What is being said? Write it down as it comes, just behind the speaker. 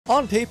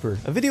On paper,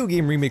 a video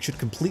game remake should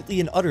completely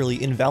and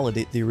utterly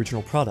invalidate the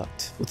original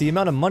product. With the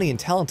amount of money and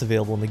talent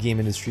available in the game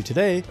industry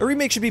today, a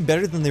remake should be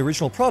better than the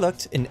original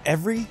product in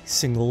every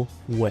single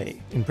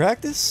way. In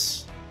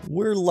practice,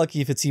 we're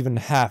lucky if it's even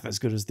half as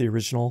good as the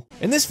original.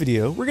 In this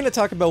video, we're going to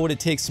talk about what it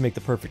takes to make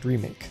the perfect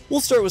remake.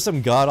 We'll start with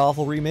some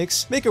god-awful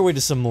remakes, make our way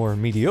to some more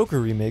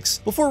mediocre remakes,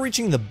 before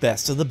reaching the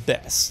best of the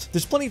best.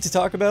 There's plenty to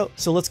talk about,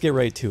 so let's get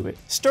right to it.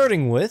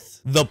 Starting with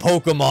the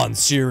Pokemon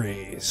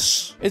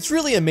series. It's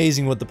really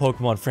amazing what the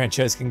Pokemon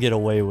franchise can get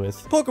away with.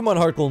 Pokemon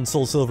Heart Gold and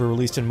Soul Silver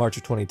released in March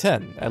of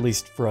 2010, at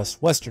least for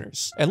us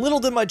Westerners. And little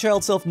did my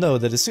child self know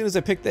that as soon as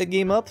I picked that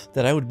game up,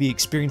 that I would be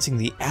experiencing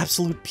the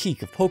absolute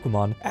peak of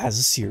Pokemon as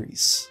a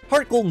series.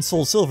 Heart Gold and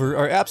Soul Silver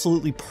are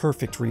absolutely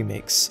perfect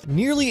remakes.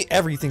 Nearly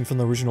everything from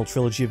the original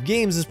trilogy of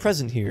games is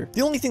present here.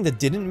 The only thing that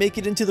didn't make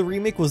it into the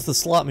remake was the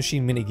slot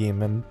machine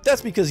minigame, and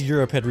that's because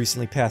Europe had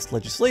recently passed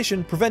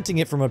legislation preventing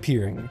it from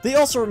appearing. They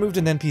also removed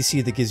an NPC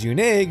that gives you an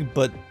egg,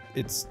 but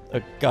it's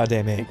a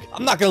goddamn egg.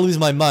 I'm not gonna lose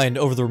my mind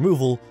over the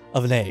removal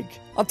of an egg.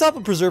 On top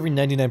of preserving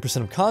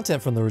 99% of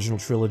content from the original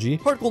trilogy,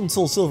 Heart Gold and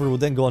Soul Silver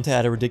would then go on to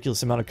add a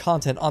ridiculous amount of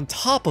content on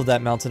top of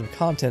that mountain of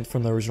content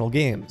from the original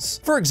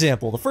games. For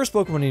example, the first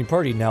Pokemon in your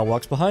party now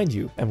walks behind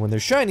you, and when they're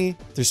shiny,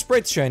 their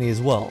sprites shiny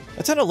as well.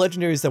 A ton of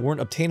legendaries that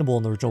weren't obtainable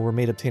in the original were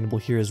made obtainable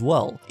here as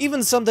well.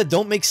 Even some that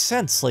don't make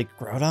sense, like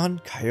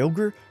Groudon,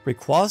 Kyogre,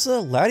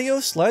 Rayquaza,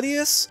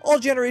 Latios, all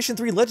Generation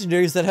 3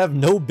 legendaries that have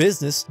no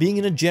business being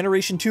in a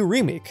Generation 2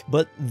 remake,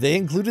 but they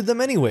included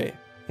them anyway.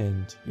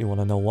 And you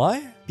wanna know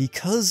why?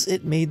 Because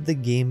it made the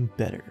game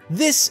better.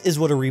 This is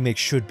what a remake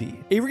should be.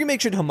 A remake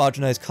should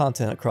homogenize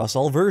content across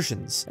all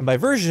versions. And by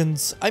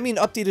versions, I mean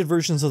updated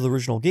versions of the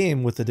original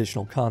game with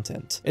additional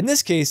content. In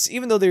this case,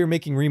 even though they were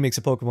making remakes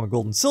of Pokemon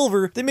Gold and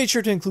Silver, they made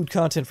sure to include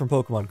content from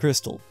Pokemon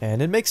Crystal.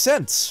 And it makes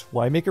sense.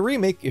 Why make a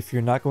remake if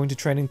you're not going to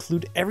try and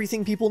include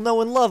everything people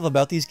know and love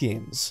about these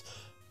games?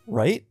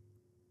 Right?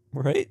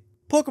 Right?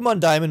 Pokemon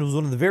Diamond was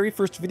one of the very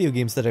first video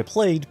games that I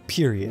played,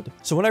 period.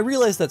 So when I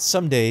realized that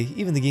someday,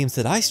 even the games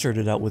that I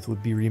started out with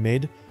would be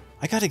remade,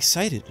 I got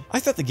excited. I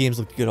thought the games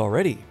looked good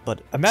already,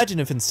 but imagine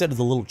if instead of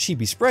the little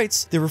chibi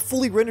sprites, they were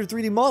fully rendered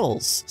 3D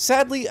models.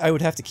 Sadly, I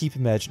would have to keep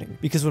imagining,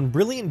 because when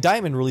Brilliant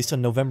Diamond released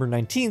on November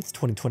 19th,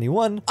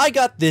 2021, I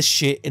got this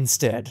shit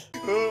instead.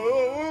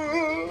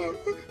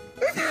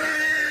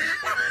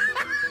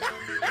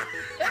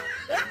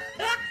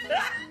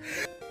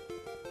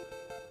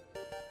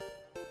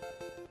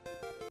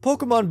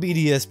 Pokemon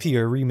BDSP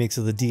are remakes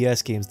of the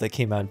DS games that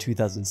came out in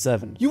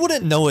 2007. You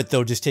wouldn't know it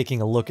though just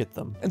taking a look at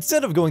them.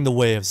 Instead of going the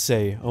way of,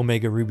 say,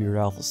 Omega Ruby or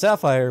Alpha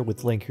Sapphire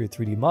with lankier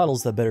 3D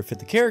models that better fit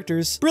the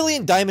characters,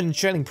 Brilliant Diamond and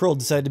Shining Pearl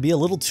decided to be a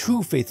little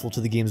too faithful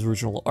to the game's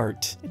original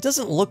art. It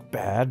doesn't look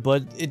bad,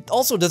 but it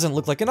also doesn't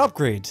look like an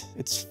upgrade.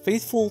 It's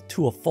faithful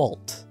to a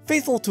fault.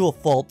 Faithful to a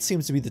fault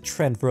seems to be the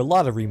trend for a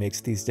lot of remakes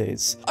these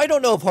days. I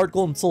don't know if Heart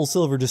Gold and Soul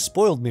Silver just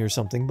spoiled me or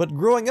something, but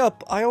growing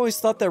up, I always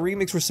thought that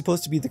remakes were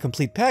supposed to be the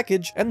complete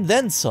package, and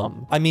then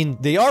some. I mean,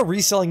 they are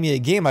reselling me a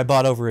game I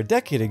bought over a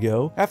decade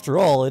ago. After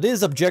all, it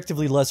is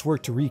objectively less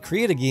work to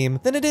recreate a game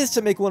than it is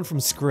to make one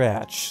from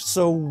scratch,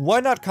 so why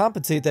not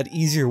compensate that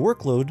easier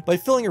workload by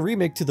filling a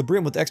remake to the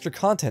brim with extra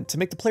content to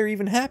make the player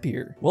even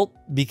happier? Well,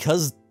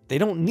 because they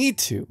don't need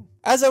to.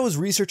 As I was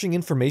researching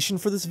information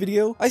for this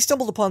video, I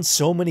stumbled upon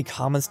so many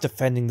comments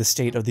defending the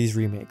state of these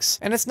remakes.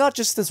 And it's not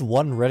just this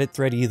one Reddit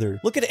thread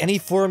either. Look at any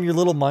forum your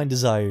little mind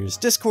desires.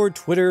 Discord,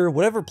 Twitter,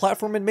 whatever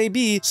platform it may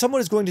be,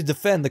 someone is going to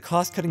defend the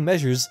cost-cutting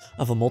measures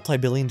of a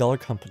multi-billion-dollar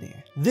company.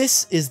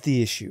 This is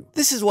the issue.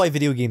 This is why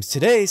video games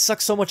today suck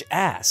so much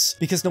ass.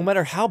 Because no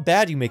matter how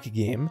bad you make a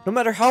game, no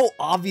matter how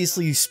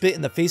obviously you spit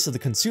in the face of the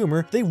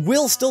consumer, they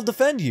will still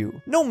defend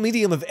you. No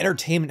medium of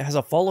entertainment has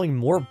a following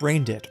more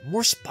brain-dead,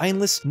 more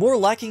spineless, more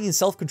lacking in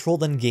self-control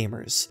than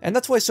gamers. And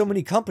that's why so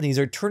many companies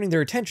are turning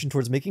their attention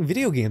towards making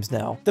video games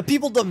now. The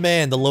people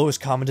demand the lowest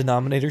common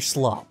denominator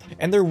slop,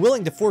 and they're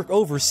willing to fork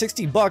over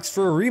 $60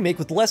 for a remake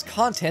with less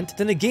content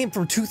than a game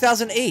from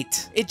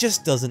 2008. It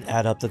just doesn't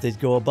add up that they'd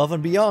go above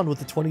and beyond with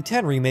the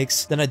 2010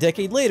 remakes, then a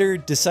decade later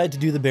decide to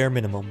do the bare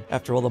minimum.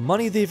 After all the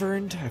money they've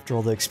earned, after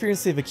all the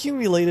experience they've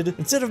accumulated,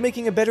 instead of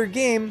making a better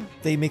game,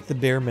 they make the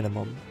bare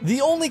minimum.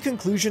 The only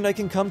conclusion I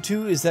can come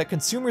to is that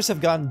consumers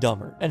have gotten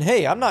dumber. And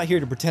hey, I'm not here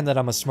to pretend that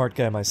I'm a smart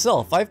guy myself.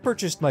 I've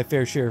purchased my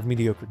fair share of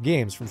mediocre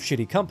games from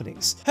shitty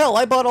companies. Hell,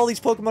 I bought all these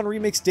Pokemon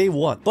remakes day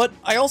one. But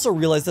I also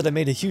realized that I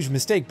made a huge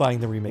mistake buying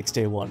the remakes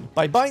day one.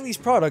 By buying these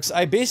products,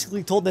 I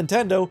basically told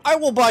Nintendo, I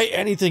will buy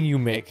anything you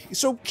make,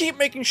 so keep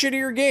making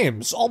shittier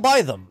games, I'll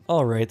buy them.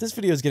 Alright, this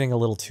video is getting a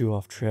little too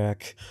off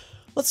track.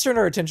 Let's turn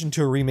our attention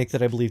to a remake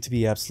that I believe to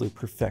be absolute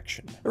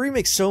perfection. A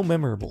remake so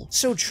memorable,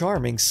 so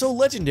charming, so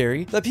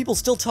legendary, that people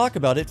still talk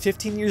about it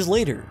 15 years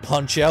later.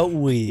 Punch-Out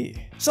Wii.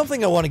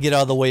 Something I want to get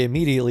out of the way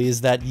immediately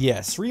is that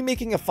yes,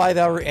 remaking a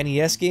 5-hour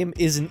NES game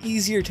is an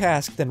easier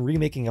task than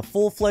remaking a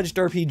full-fledged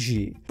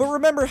RPG. But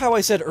remember how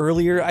I said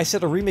earlier, I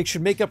said a remake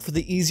should make up for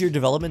the easier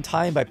development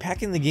time by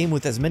packing the game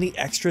with as many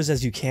extras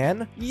as you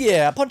can?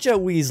 Yeah,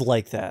 Punch-Out Wii is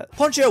like that.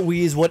 Punch-Out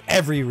Wii is what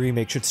every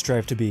remake should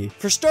strive to be.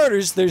 For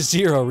starters, there's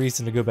zero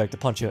reason to go back to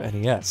Punch-Out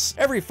NES.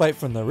 Every fight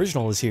from the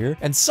original is here,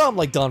 and some,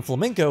 like Don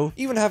Flamenco,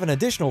 even have an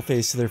additional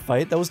phase to their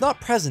fight that was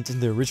not present in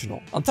the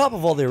original. On top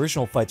of all the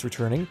original fights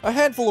returning, a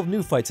handful of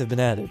new fights have been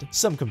added,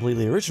 some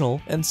completely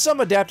original, and some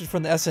adapted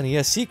from the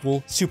SNES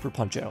sequel, Super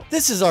Punch-Out.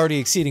 This is already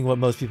exceeding what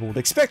most people would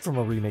expect from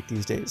a remake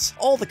these days.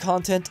 All the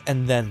content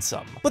and then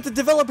some. But the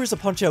developers of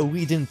Punch-Out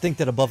Wii didn't think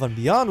that Above and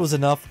Beyond was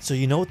enough, so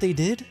you know what they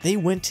did? They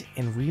went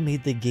and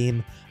remade the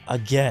game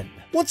again.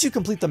 Once you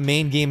complete the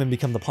main game and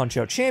become the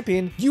Punch-Out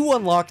champion, you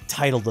unlock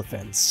Title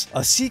Defense,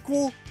 a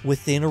sequel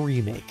within a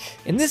remake.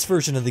 In this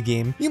version of the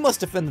game, you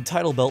must defend the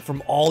title belt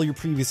from all your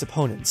previous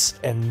opponents,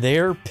 and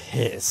they're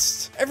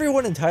pissed.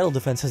 Everyone in Title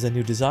Defense has a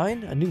new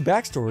design, a new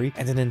backstory,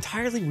 and an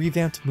entirely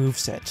revamped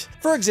moveset.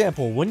 For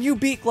example, when you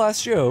beat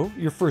Glass Joe,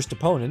 your first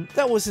opponent,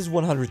 that was his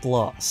 100th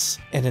loss.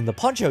 And in the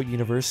Punch-Out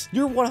universe,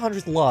 your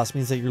 100th loss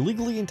means that you're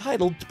legally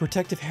entitled to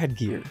protective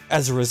headgear.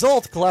 As a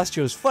result, Glass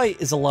Joe's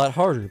fight is a lot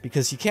harder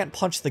because you can't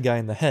punch the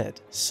guy in the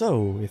head.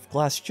 So, if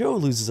Glass Joe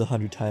loses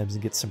 100 times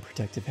and gets some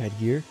protective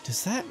headgear,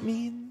 does that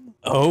mean...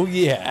 Oh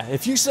yeah,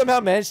 if you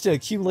somehow manage to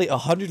accumulate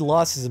 100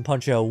 losses in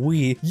Punch-Out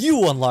Wii,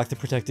 you unlock the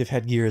protective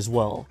headgear as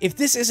well. If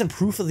this isn't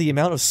proof of the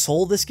amount of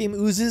soul this game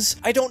oozes,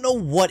 I don't know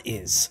what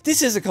is.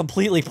 This is a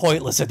completely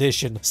pointless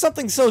addition.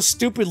 Something so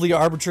stupidly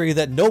arbitrary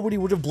that nobody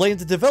would have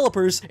blamed the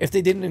developers if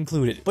they didn't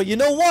include it. But you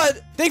know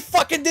what? They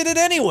fucking did it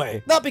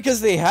anyway! Not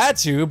because they had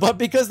to, but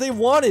because they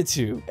wanted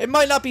to. It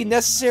might not be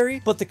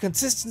necessary, but the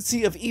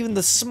consistency of even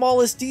the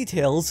smallest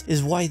details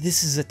is why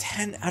this is a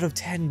 10 out of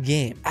 10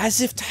 game. As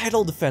if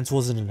Title Defense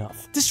wasn't enough.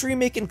 This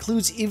remake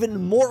includes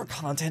even more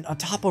content on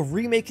top of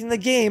remaking the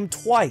game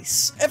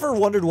twice. Ever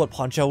wondered what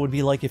Punch-Out would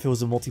be like if it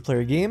was a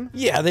multiplayer game?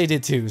 Yeah, they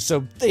did too,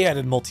 so they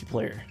added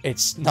multiplayer.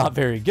 It's not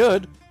very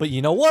good, but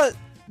you know what?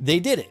 They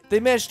did it.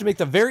 They managed to make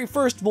the very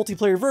first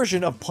multiplayer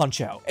version of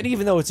Punch-Out. And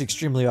even though it's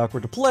extremely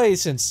awkward to play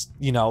since,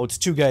 you know, it's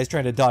two guys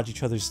trying to dodge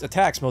each other's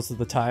attacks most of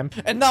the time,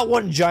 and not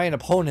one giant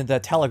opponent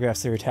that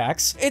telegraphs their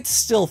attacks, it's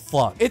still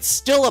fun. It's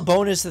still a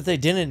bonus that they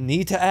didn't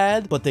need to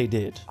add, but they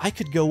did. I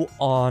could go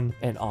on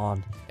and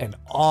on and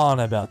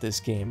on about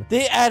this game.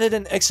 They added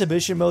an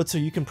exhibition mode so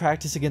you can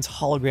practice against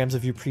holograms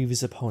of your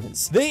previous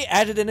opponents. They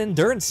added an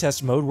endurance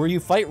test mode where you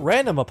fight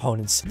random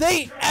opponents.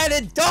 They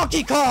added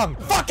Donkey Kong!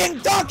 Fucking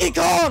Donkey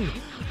Kong!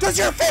 Does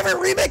your favorite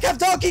remake have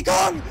Donkey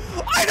Kong?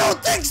 I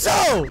don't think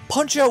so!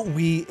 Punch-Out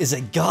Wii is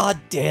a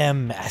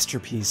goddamn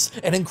masterpiece,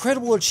 an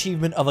incredible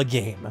achievement of a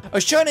game,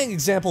 a shining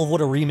example of what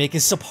a remake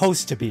is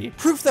supposed to be,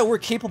 proof that we're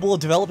capable of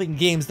developing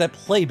games that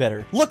play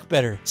better, look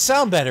better,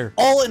 sound better,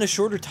 all in a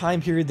shorter time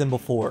period than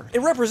before.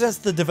 It represents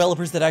the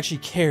developers that actually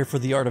care for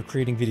the art of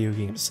creating video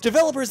games,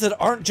 developers that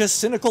aren't just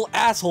cynical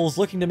assholes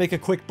looking to make a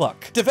quick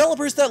buck,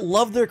 developers that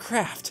love their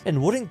craft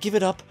and wouldn't give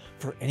it up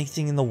for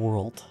anything in the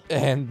world.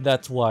 And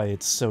that's why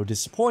it's so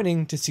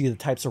disappointing to see the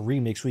types of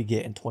remakes we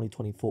get in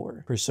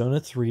 2024. Persona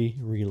 3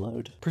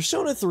 Reload.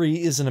 Persona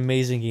 3 is an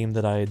amazing game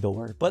that I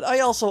adore, but I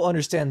also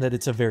understand that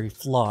it's a very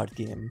flawed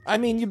game. I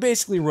mean, you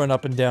basically run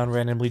up and down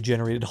randomly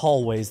generated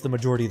hallways the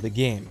majority of the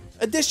game.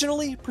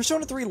 Additionally,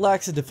 Persona 3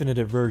 lacks a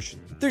definitive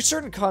version. There's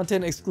certain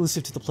content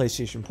exclusive to the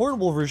PlayStation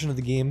Portable version of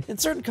the game, and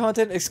certain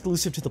content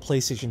exclusive to the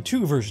PlayStation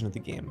 2 version of the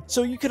game.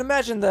 So you can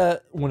imagine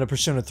that when a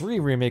Persona 3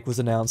 remake was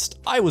announced,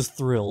 I was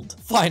thrilled.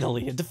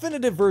 Finally, a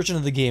definitive version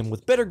of the game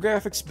with better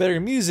graphics, better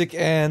music,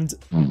 and...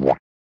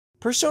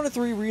 Persona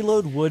 3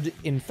 Reload would,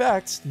 in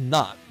fact,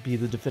 not be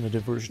the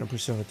definitive version of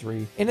Persona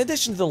 3. In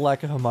addition to the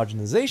lack of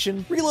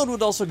homogenization, Reload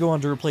would also go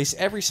on to replace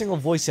every single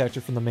voice actor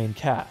from the main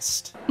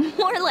cast.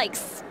 More like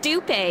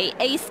Stupe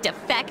Ace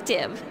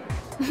Defective.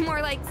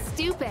 More like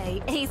Stupe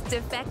Ace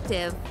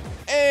Defective.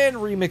 And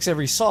remix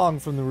every song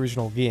from the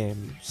original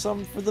game.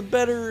 Some for the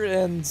better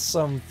and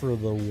some for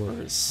the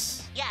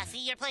worse. Yeah,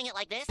 see, you're playing it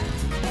like this.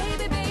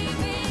 Baby,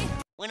 baby.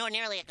 When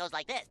ordinarily it goes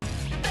like this.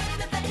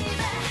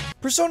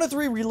 Persona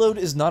 3 Reload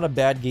is not a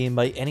bad game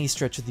by any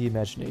stretch of the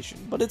imagination,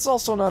 but it's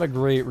also not a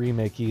great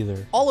remake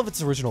either. All of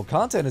its original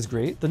content is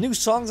great, the new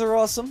songs are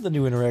awesome, the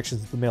new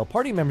interactions with the male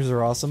party members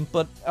are awesome,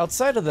 but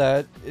outside of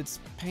that, it's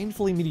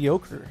painfully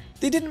mediocre.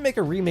 They didn't make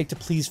a remake to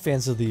please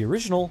fans of the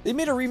original, they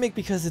made a remake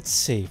because it's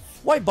safe.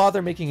 Why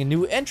bother making a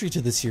new entry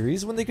to the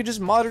series when they could just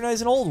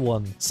modernize an old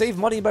one? Save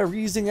money by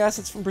reusing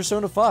assets from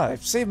Persona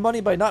 5, save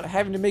money by not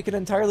having to make an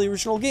entirely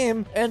original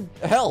game, and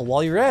hell,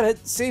 while you're at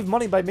it, save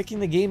money by making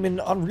the game in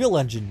Unreal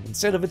Engine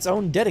instead of its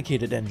own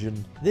dedicated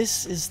engine.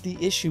 This is the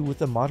issue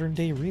with a modern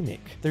day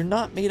remake. They're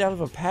not made out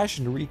of a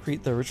passion to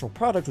recreate the original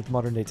product with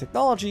modern day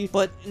technology,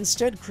 but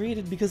instead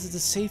created because it's a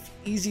safe,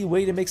 easy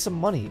way to make some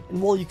money.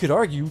 And while you could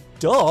argue,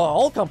 duh,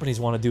 all companies companies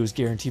want to do is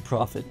guarantee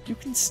profit, you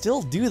can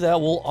still do that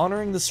while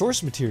honoring the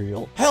source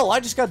material. Hell, I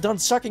just got done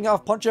sucking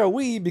off Punch-Out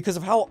Wii because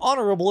of how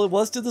honorable it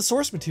was to the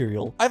source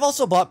material. I've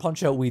also bought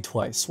Punch-Out Wii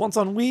twice, once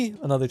on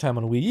Wii, another time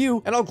on Wii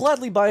U, and I'll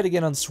gladly buy it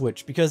again on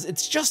Switch because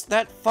it's just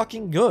that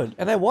fucking good,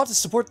 and I want to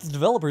support the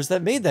developers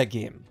that made that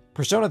game.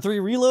 Persona 3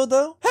 Reload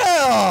though?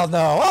 Hell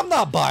no, I'm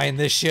not buying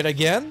this shit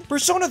again!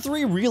 Persona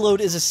 3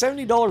 Reload is a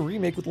 $70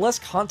 remake with less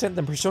content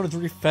than Persona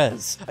 3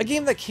 Fez, a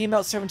game that came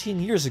out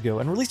 17 years ago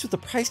and released with a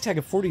price tag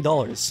of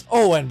 $40.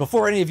 Oh, and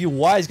before any of you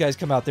wise guys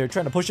come out there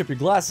trying to push up your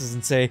glasses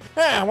and say,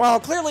 well,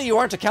 clearly you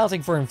aren't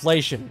accounting for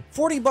inflation.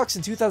 $40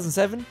 in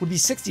 2007 would be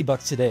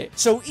 $60 today.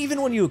 So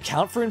even when you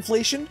account for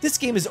inflation, this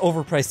game is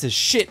overpriced as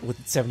shit with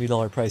its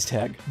 $70 price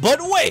tag. But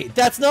wait,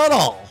 that's not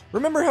all!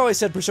 Remember how I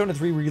said Persona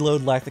 3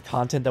 Reload lacked the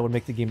content that would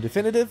make the game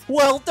definitive?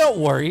 Well, don't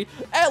worry.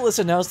 Atlus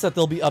announced that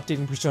they'll be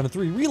updating Persona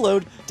 3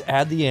 Reload to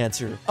add the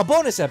answer. A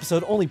bonus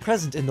episode only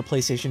present in the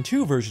PlayStation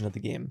 2 version of the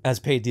game, as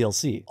paid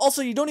DLC.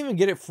 Also, you don't even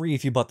get it free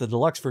if you bought the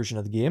deluxe version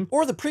of the game,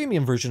 or the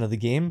premium version of the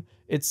game.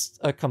 It's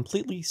a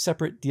completely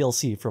separate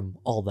DLC from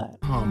all that.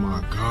 Oh my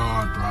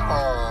god, bro.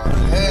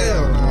 Oh,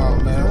 hell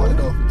no, man. What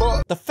the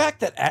fuck? The fact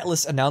that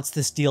Atlus announced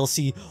this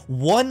DLC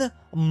 1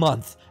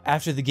 month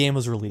after the game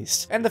was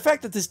released, and the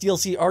fact that this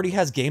DLC already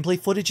has gameplay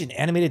footage and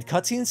animated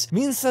cutscenes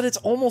means that it's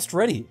almost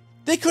ready.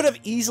 They could have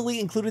easily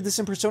included this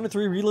in Persona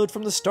 3 Reload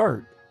from the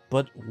start.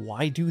 But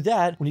why do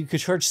that when you could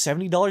charge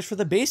 $70 for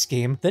the base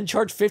game, then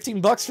charge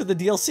 $15 for the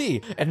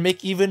DLC, and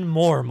make even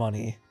more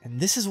money? And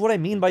this is what I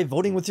mean by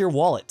voting with your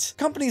wallet.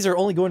 Companies are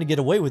only going to get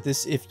away with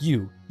this if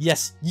you,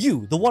 yes,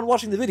 you, the one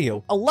watching the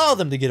video, allow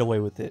them to get away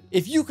with it.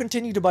 If you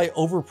continue to buy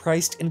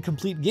overpriced,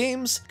 incomplete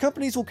games,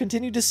 companies will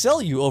continue to sell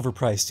you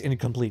overpriced,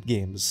 incomplete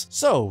games.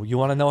 So, you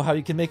want to know how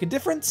you can make a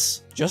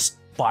difference? Just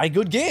buy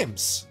good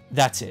games.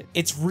 That's it.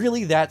 It's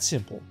really that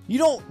simple. You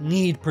don't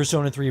need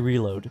Persona 3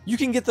 Reload. You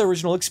can get the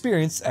original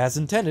experience as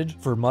intended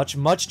for much,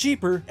 much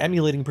cheaper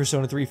emulating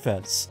Persona 3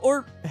 Fez.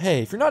 Or,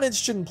 hey, if you're not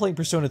interested in playing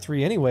Persona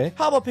 3 anyway,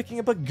 how about picking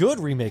up a good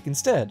remake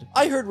instead?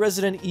 I heard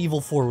Resident Evil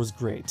 4 was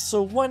great,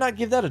 so why not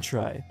give that a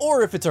try?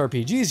 Or if it's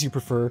RPGs you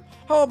prefer,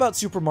 how about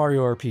Super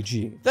Mario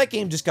RPG? That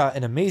game just got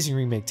an amazing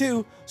remake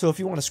too, so if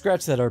you want to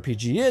scratch that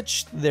RPG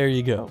itch, there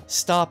you go.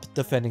 Stop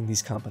defending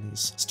these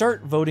companies.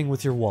 Start voting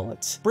with your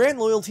wallet. Brand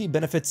loyalty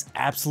benefits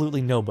absolutely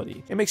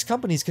nobody. It makes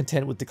companies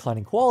content with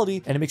declining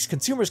quality, and it makes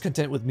consumers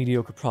content with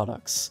mediocre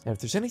products. And if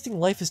there's anything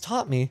life has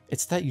taught me,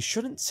 it's that you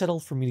shouldn't settle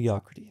for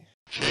mediocrity.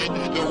 Change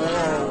the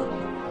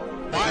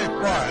world. My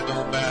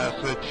final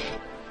message.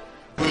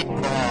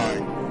 Goodbye.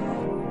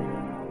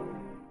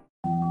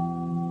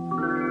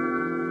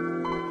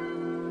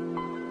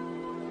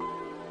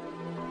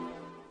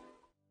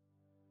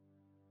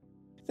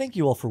 Thank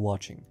you all for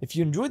watching. If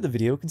you enjoyed the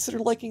video, consider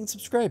liking and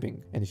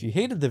subscribing. And if you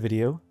hated the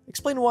video,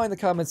 explain why in the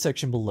comments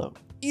section below.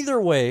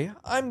 Either way,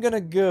 I'm gonna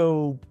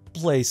go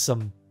play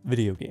some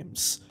video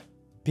games.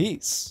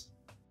 Peace.